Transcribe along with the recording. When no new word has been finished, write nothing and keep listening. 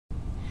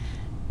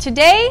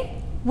Today,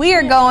 we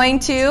are going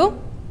to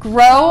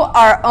grow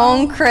our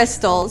own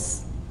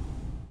crystals.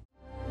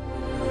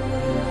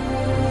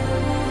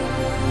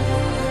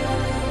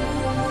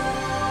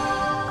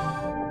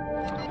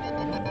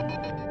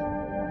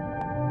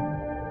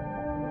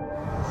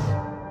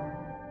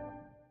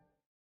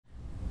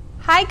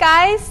 Hi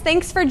guys,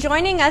 thanks for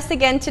joining us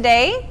again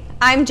today.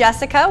 I'm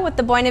Jessica with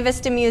the Buena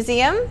Vista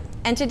Museum,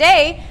 and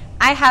today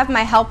I have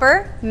my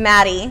helper,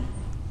 Maddie.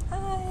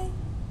 Hi.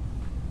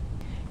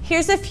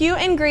 Here's a few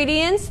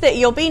ingredients that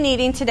you'll be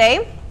needing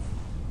today.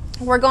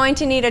 We're going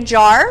to need a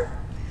jar.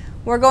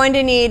 We're going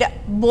to need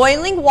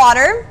boiling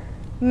water.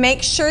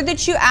 Make sure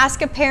that you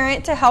ask a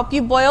parent to help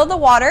you boil the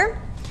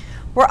water.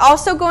 We're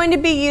also going to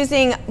be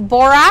using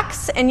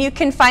borax, and you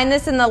can find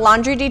this in the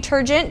laundry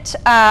detergent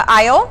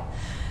aisle.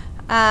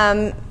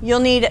 You'll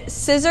need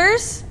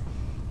scissors,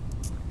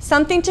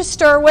 something to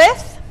stir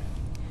with,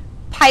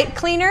 pipe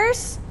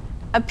cleaners,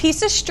 a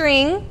piece of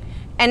string,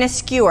 and a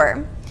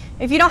skewer.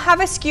 If you don't have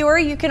a skewer,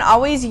 you can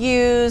always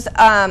use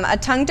a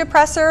tongue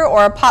depressor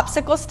or a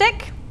popsicle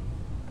stick.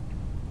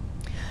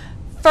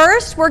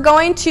 First, we're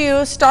going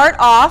to start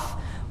off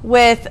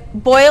with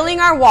boiling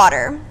our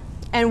water.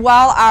 And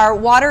while our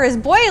water is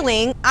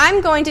boiling, I'm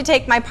going to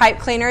take my pipe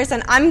cleaners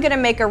and I'm going to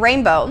make a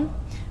rainbow.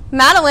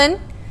 Madeline,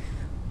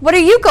 what are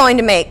you going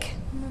to make?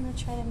 I'm going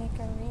to try to make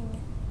a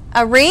ring.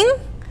 A ring?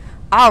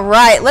 All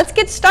right, let's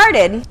get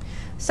started.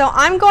 So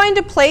I'm going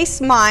to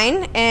place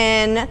mine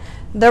in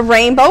the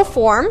rainbow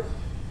form.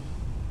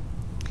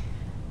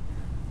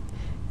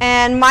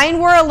 And mine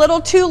were a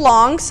little too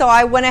long, so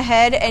I went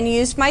ahead and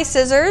used my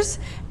scissors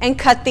and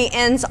cut the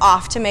ends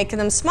off to make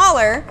them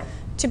smaller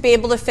to be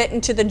able to fit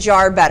into the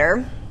jar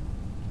better.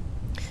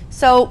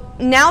 So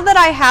now that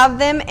I have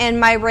them in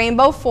my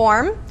rainbow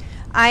form,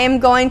 I am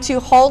going to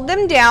hold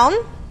them down.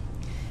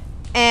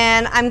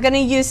 And I'm going to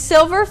use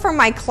silver for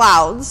my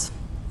clouds.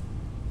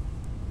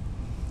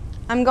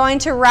 I'm going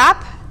to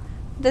wrap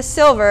the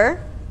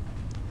silver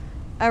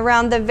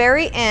around the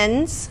very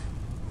ends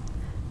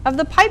of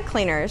the pipe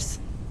cleaners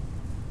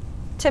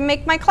to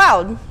make my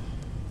cloud.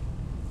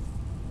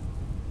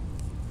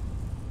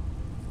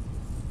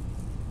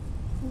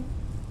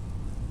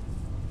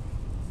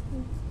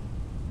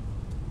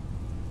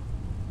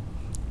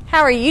 How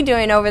are you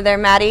doing over there,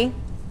 Maddie?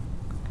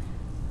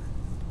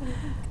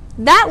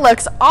 That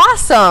looks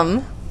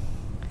awesome.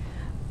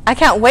 I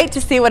can't wait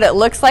to see what it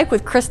looks like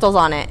with crystals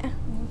on it. Me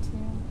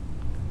too.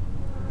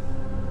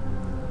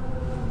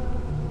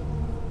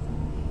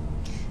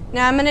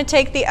 Now I'm going to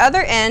take the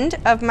other end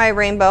of my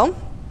rainbow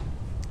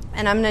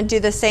and I'm going to do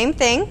the same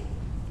thing.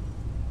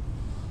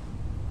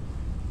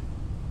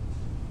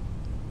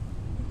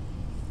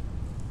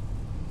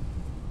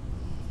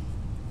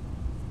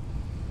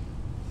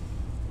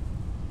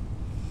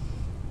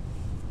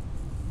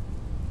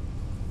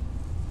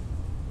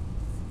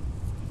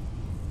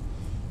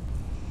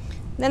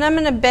 Then I'm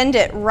going to bend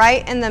it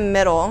right in the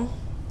middle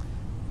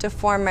to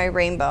form my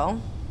rainbow.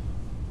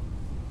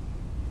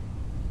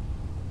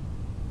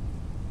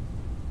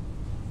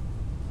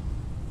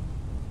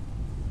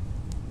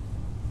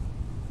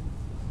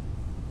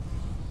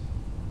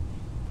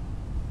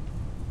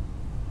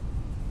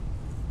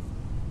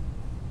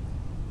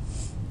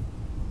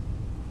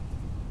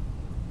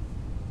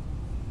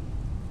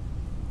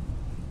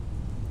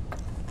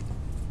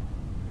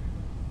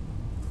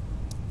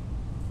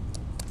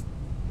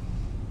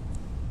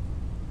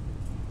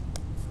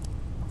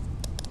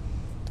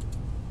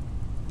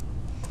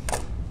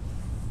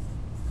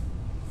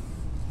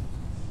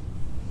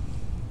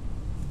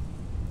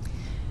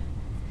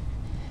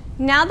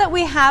 Now that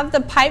we have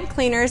the pipe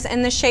cleaners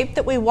in the shape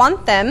that we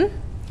want them,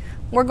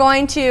 we're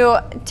going to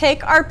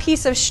take our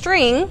piece of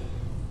string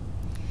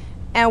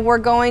and we're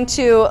going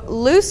to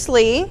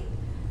loosely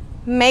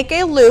make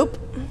a loop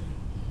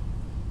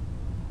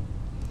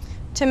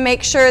to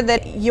make sure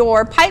that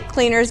your pipe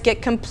cleaners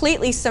get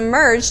completely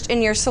submerged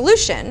in your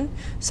solution.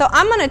 So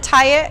I'm going to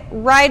tie it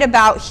right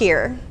about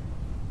here.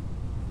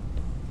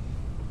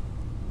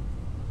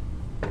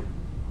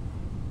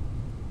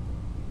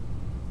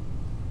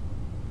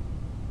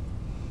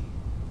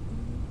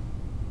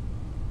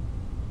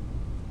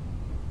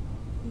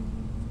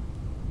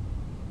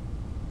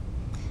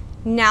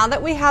 Now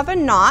that we have a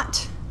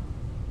knot,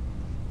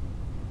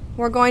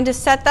 we're going to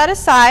set that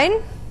aside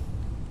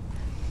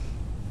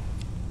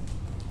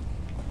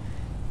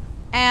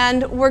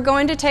and we're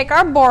going to take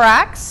our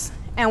borax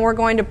and we're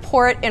going to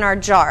pour it in our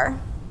jar.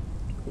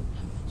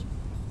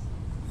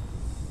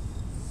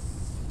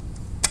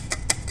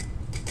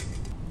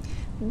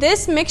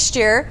 This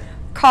mixture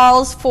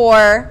calls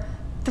for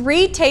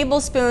 3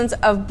 tablespoons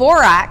of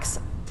borax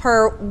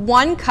per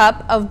 1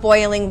 cup of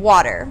boiling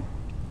water.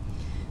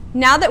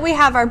 Now that we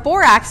have our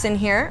borax in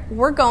here,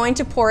 we're going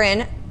to pour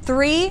in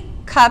 3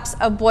 cups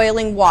of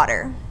boiling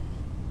water.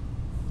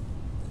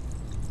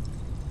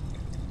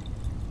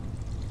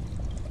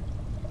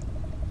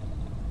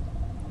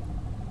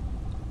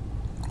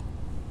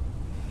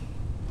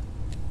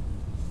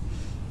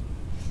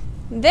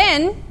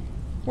 Then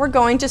we're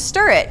going to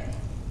stir it.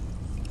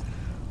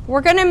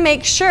 We're going to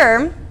make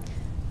sure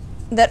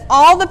that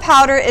all the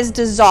powder is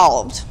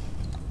dissolved.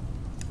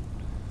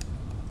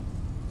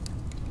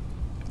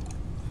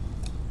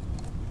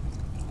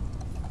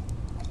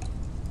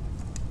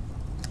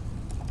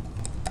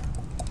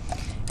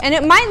 And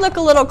it might look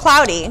a little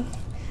cloudy,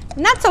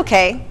 and that's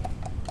okay.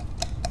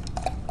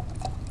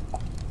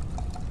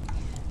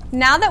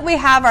 Now that we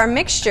have our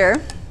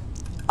mixture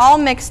all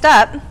mixed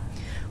up,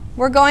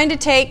 we're going to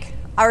take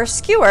our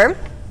skewer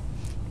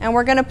and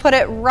we're going to put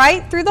it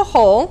right through the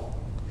hole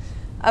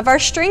of our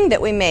string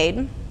that we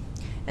made.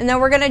 And then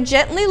we're going to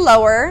gently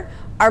lower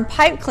our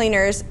pipe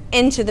cleaners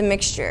into the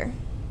mixture.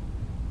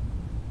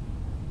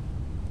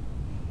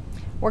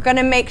 We're going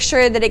to make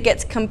sure that it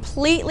gets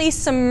completely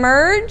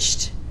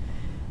submerged,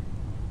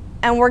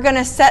 and we're going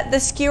to set the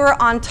skewer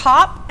on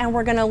top and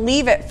we're going to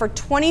leave it for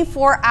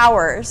 24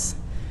 hours.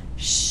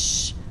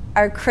 Shh,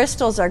 our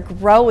crystals are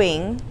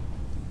growing.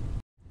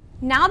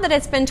 Now that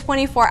it's been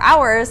 24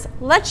 hours,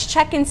 let's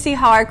check and see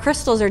how our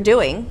crystals are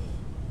doing.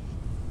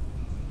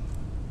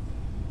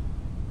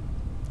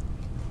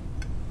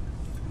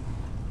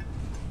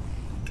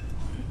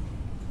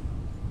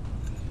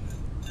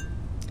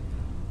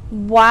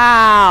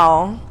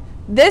 Wow,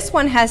 this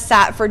one has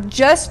sat for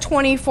just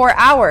 24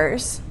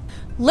 hours.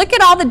 Look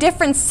at all the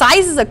different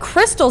sizes of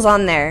crystals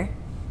on there.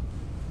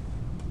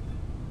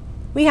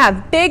 We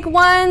have big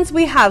ones,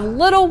 we have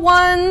little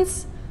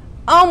ones.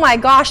 Oh my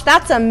gosh,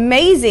 that's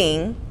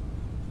amazing.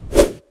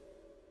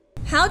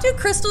 How do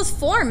crystals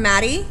form,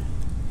 Maddie?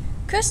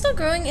 Crystal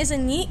growing is a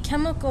neat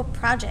chemical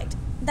project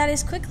that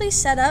is quickly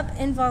set up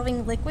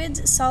involving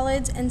liquids,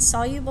 solids, and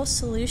soluble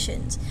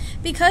solutions.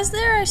 Because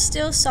there are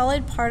still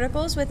solid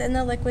particles within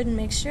the liquid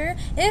mixture,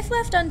 if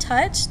left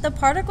untouched, the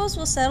particles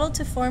will settle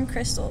to form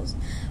crystals.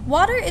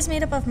 Water is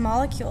made up of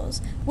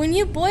molecules. When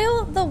you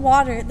boil the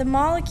water, the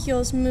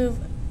molecules move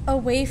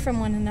away from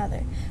one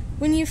another.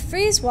 When you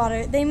freeze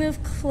water, they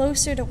move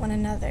closer to one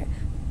another.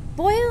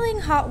 Boiling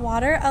hot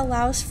water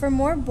allows for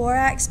more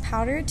borax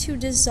powder to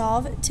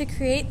dissolve to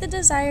create the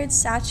desired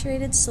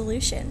saturated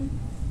solution.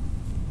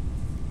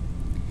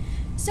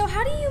 So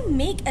how do you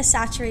make a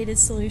saturated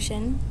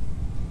solution?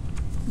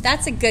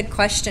 That's a good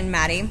question,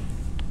 Maddie.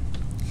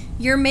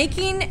 You're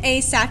making a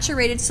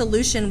saturated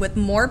solution with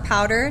more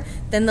powder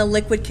than the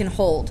liquid can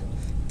hold.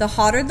 The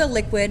hotter the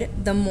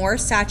liquid, the more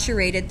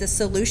saturated the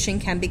solution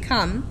can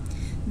become.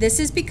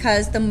 This is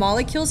because the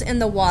molecules in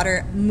the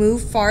water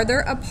move farther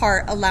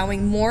apart,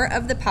 allowing more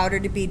of the powder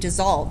to be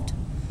dissolved.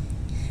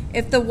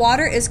 If the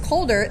water is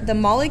colder, the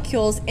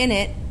molecules in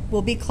it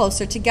will be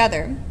closer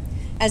together.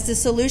 As the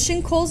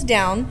solution cools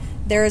down,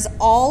 there is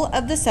all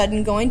of the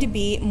sudden going to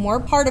be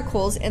more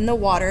particles in the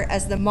water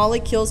as the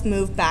molecules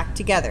move back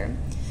together.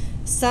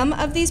 Some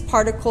of these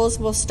particles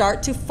will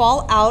start to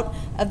fall out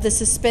of the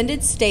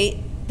suspended state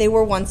they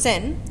were once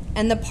in,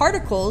 and the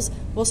particles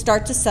will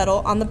start to settle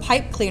on the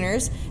pipe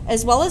cleaners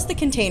as well as the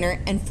container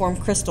and form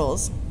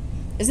crystals.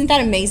 Isn't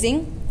that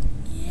amazing?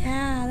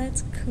 Yeah,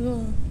 that's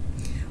cool.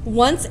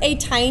 Once a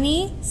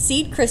tiny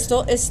seed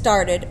crystal is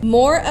started,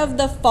 more of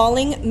the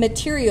falling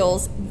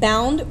materials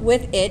bound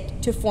with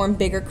it to form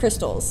bigger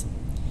crystals.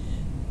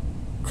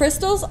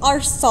 Crystals are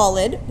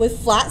solid with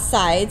flat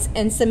sides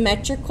and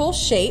symmetrical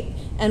shape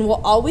and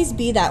will always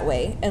be that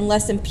way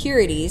unless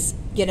impurities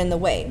get in the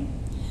way.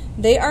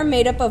 They are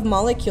made up of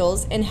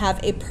molecules and have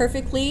a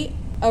perfectly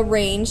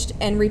arranged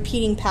and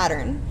repeating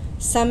pattern.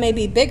 Some may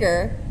be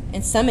bigger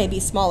and some may be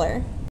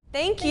smaller.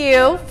 Thank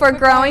you for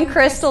growing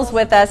crystals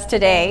with us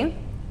today.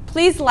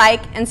 Please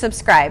like and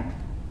subscribe.